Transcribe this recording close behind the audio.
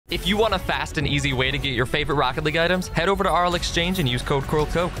If you want a fast and easy way to get your favorite Rocket League items, head over to RL Exchange and use code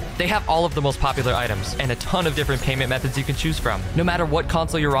CoralCoke. They have all of the most popular items and a ton of different payment methods you can choose from. No matter what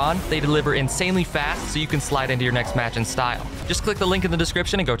console you're on, they deliver insanely fast so you can slide into your next match in style. Just click the link in the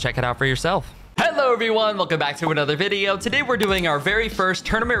description and go check it out for yourself. Hello everyone, welcome back to another video. Today we're doing our very first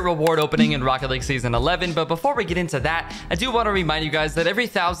tournament reward opening in Rocket League Season 11, but before we get into that, I do want to remind you guys that every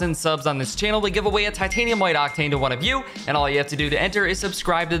 1,000 subs on this channel, we give away a titanium white octane to one of you, and all you have to do to enter is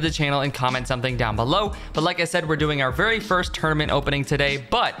subscribe to the channel and comment something down below. But like I said, we're doing our very first tournament opening today,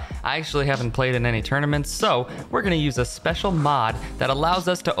 but I actually haven't played in any tournaments, so we're going to use a special mod that allows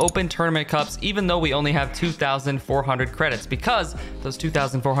us to open tournament cups even though we only have 2,400 credits, because those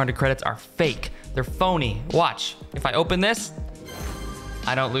 2,400 credits are fake. They're phony. Watch. If I open this,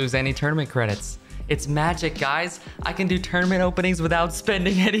 I don't lose any tournament credits. It's magic, guys. I can do tournament openings without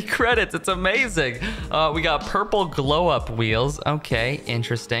spending any credits. It's amazing. We got purple glow-up wheels. Okay,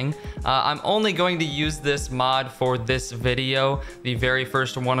 interesting. I'm only going to use this mod for this video, the very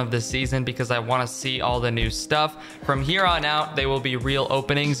first one of the season, because I want to see all the new stuff. From here on out, they will be real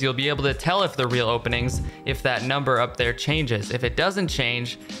openings. You'll be able to tell if they're real openings if that number up there changes. If it doesn't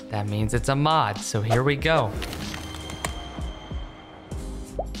change, that means it's a mod. So here we go.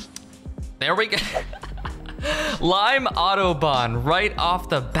 There we go. Lime Autobahn right off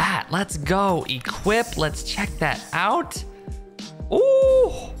the bat. Let's go. Equip. Let's check that out.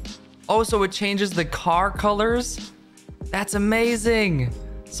 Ooh. Oh, so it changes the car colors? That's amazing.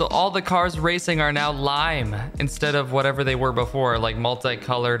 So all the cars racing are now lime instead of whatever they were before, like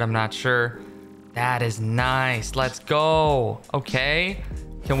multicolored. I'm not sure. That is nice. Let's go. Okay.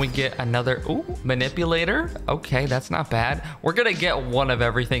 Can we get another manipulator? Okay, that's not bad. We're gonna get one of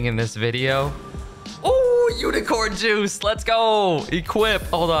everything in this video. Oh, unicorn juice. Let's go. Equip.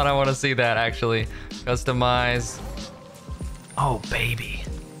 Hold on, I want to see that actually. Customize. Oh, baby.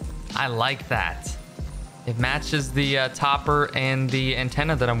 I like that. It matches the topper and the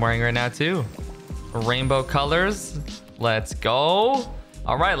antenna that I'm wearing right now too. Rainbow colors. Let's go.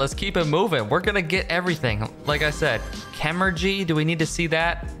 All right, let's keep it moving. We're gonna get everything. Like I said, Chemergy, do we need to see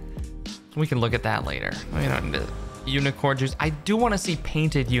that? We can look at that later. We don't need to. Unicorn juice. I do want to see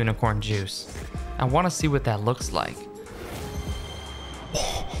painted unicorn juice. I want to see what that looks like.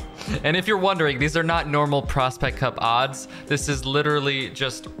 And if you're wondering, these are not normal Prospect Cup odds. This is literally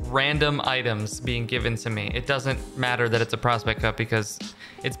just random items being given to me. It doesn't matter that it's a Prospect Cup because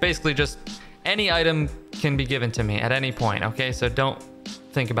it's basically just any item can be given to me at any point, okay? So don't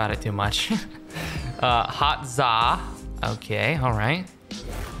think about it too much. Hot Za. Okay, all right.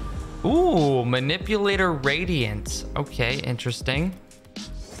 Ooh, Manipulator Radiant. Okay, interesting.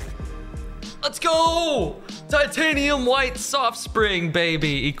 Let's go! Titanium White Soft Spring,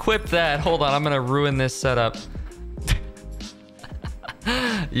 baby. Equip that. Hold on, I'm gonna ruin this setup.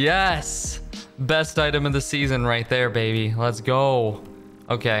 Yes! Best item of the season right there, baby. Let's go.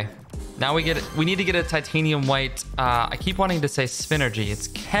 Okay. Now we need to get a titanium white. I keep wanting to say Spinnergy. It's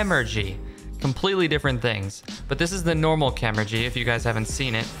Chemergy. Completely different things. But this is the normal Chemergy, if you guys haven't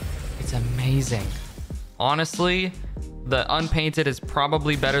seen it. It's amazing. Honestly, the unpainted is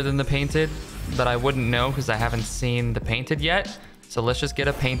probably better than the painted, but I wouldn't know because I haven't seen the painted yet. So let's just get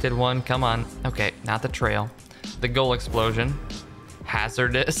a painted one. Come on. Okay, not the trail. The goal explosion.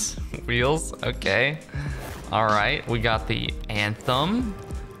 Hazardous wheels. Okay. All right, we got the anthem.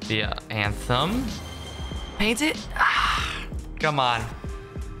 The anthem. Paint it? Ah, come on.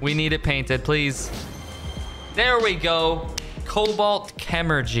 We need it painted, please. There we go. Cobalt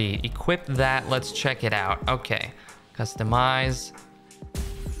Chemergy. Equip that. Let's check it out. Okay. Customize.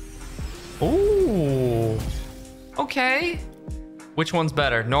 Ooh. Okay. Which one's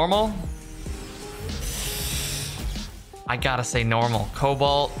better? Normal? I gotta say normal.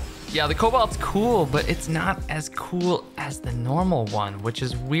 Cobalt. Yeah, the Cobalt's cool, but it's not as cool as the normal one, which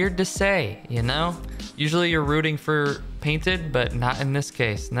is weird to say, you know? Usually you're rooting for painted, but not in this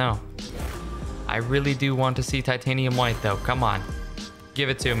case, no. I really do want to see titanium white though, come on. Give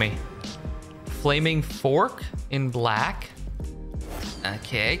it to me. Flaming Fork in black.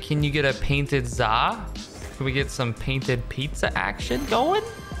 Okay, can you get a painted Za? Can we get some painted pizza action going?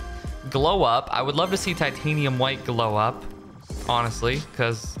 Glow up, I would love to see titanium white glow up, honestly,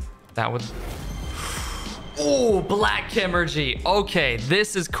 because that would... Ooh, black Chemergy. Okay,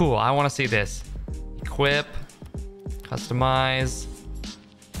 this is cool. I want to see this. Equip. Customize.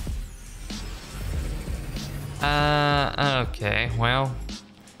 Okay, well,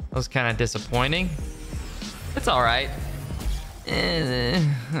 that was kind of disappointing. It's all right.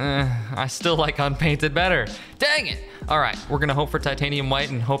 I still like unpainted better. Dang it. All right, we're going to hope for titanium white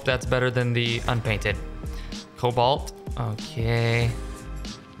and hope that's better than the unpainted. Cobalt. Okay.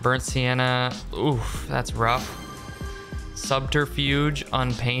 Burnt sienna. Oof, that's rough. Subterfuge,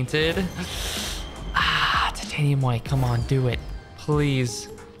 unpainted. Ah, titanium white. Come on, do it. Please.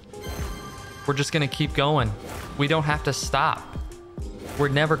 We're just gonna keep going. We don't have to stop. We're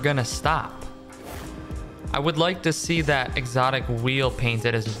never gonna stop. I would like to see that exotic wheel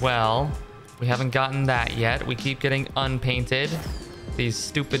painted as well. We haven't gotten that yet. We keep getting unpainted. These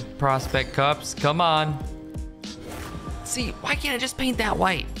stupid prospect cups. Come on. See, why can't I just paint that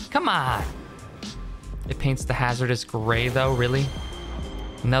white? Come on. It paints the hazardous gray though, really?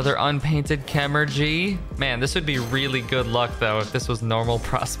 Another unpainted Chemergy. Man, this would be really good luck though if this was normal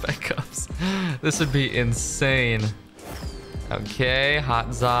prospect cups. This would be insane. Okay,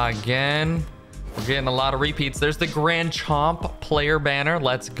 Hot Za again. We're getting a lot of repeats. There's the Grand Chomp player banner.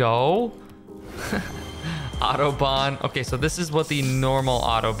 Let's go. Autobahn. Okay, so this is what the normal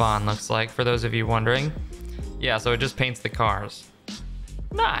Autobahn looks like for those of you wondering. Yeah, so it just paints the cars.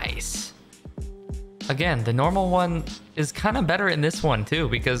 Nice. Again, the normal one is kind of better in this one too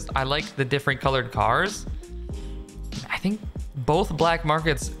because I like the different colored cars. I think both black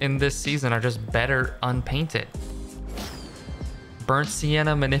markets in this season are just better unpainted. Burnt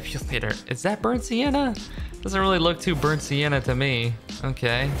sienna manipulator. Is that burnt sienna? Doesn't really look too burnt sienna to me.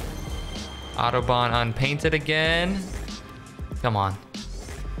 Okay. Autobahn unpainted again. Come on.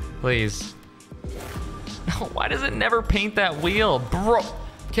 Please. Why does it never paint that wheel? Bro,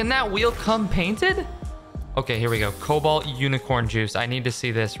 can that wheel come painted? Okay, here we go. Cobalt unicorn juice. I need to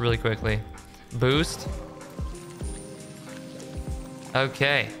see this really quickly. Boost.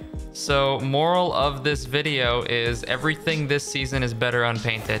 Okay. So moral of this video is everything this season is better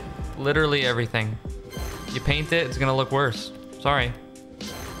unpainted. Literally everything. You paint it, it's gonna look worse. Sorry.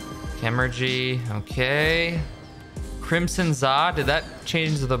 Chemergy, okay. Crimson Za, did that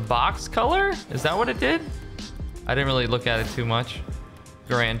change the box color? Is that what it did? I didn't really look at it too much.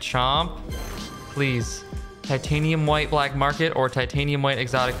 Grand Chomp, please. Titanium white black market or titanium white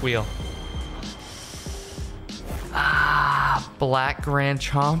exotic wheel. Ah, black Grand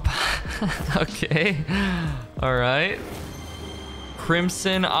Chomp. Okay. All right.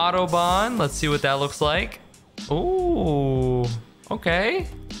 Crimson Autobahn. Let's see what that looks like. Ooh. Okay.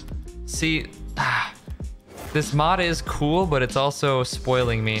 See, this mod is cool, but it's also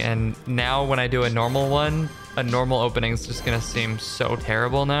spoiling me. And now when I do a normal one, a normal opening is just gonna seem so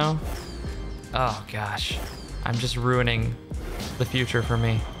terrible now. Oh gosh. I'm just ruining the future for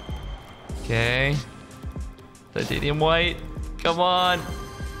me. Okay. Titanium white. Come on.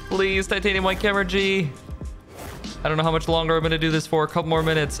 Please, titanium white Chemergy. I don't know how much longer I'm gonna do this for. A couple more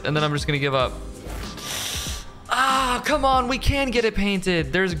minutes, and then I'm just gonna give up. Ah, come on. We can get it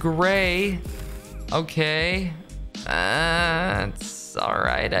painted. There's gray. Okay. It's all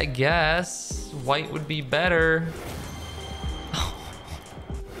right, I guess. White would be better.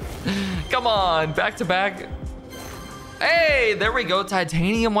 Come on. Back to back. Hey, there we go.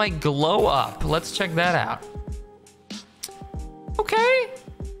 Titanium white glow up. Let's check that out. Okay,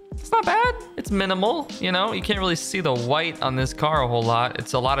 it's not bad. It's minimal, you know. You can't really see the white on this car a whole lot.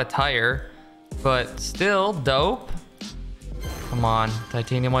 It's a lot of tire, but still dope. Come on,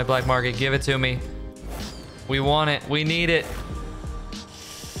 titanium white black market, give it to me. We want it. We need it.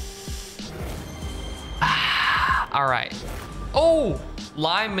 All right. Oh,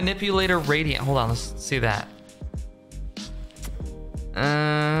 lime manipulator radiant. Hold on, let's see that.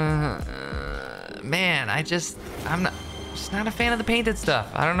 Man, I'm just not a fan of the painted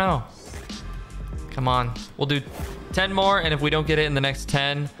stuff. I don't know. Come on. We'll do 10 more, and if we don't get it in the next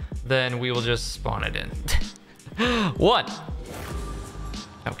 10, then we will just spawn it in. 1.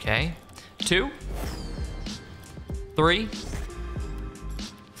 Okay. 2. 3.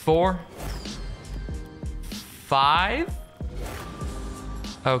 4. 5.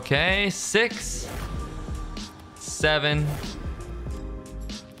 Okay. 6. 7.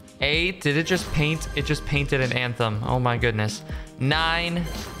 8. Did it just paint? It just painted an anthem. Oh my goodness. 9.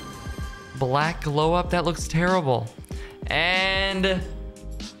 Black glow up. That looks terrible. And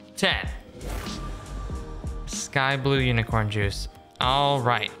 10. Sky blue unicorn juice. All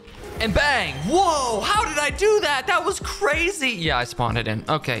right. And bang! Whoa! How did I do that? That was crazy. Yeah, I spawned it in.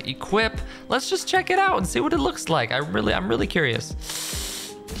 Okay, equip. Let's just check it out and see what it looks like. I'm really curious.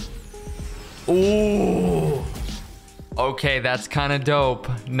 Ooh. Okay, that's kind of dope.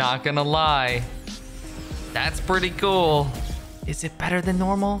 Not gonna lie. That's pretty cool. Is it better than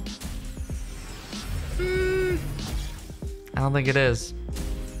normal? I don't think it is.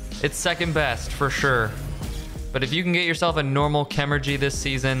 It's second best for sure. But if you can get yourself a normal Chemergy this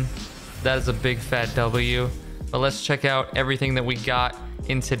season, that is a big fat W. But let's check out everything that we got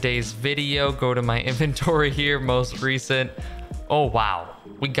in today's video. Go to my inventory here, most recent. Oh, wow.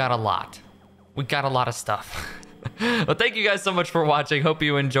 we got a lot. We got a lot of stuff. Well, thank you guys so much for watching. Hope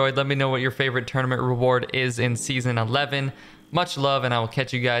you enjoyed. Let me know what your favorite tournament reward is in Season 11. Much love, and I will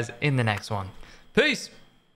catch you guys in the next one. Peace!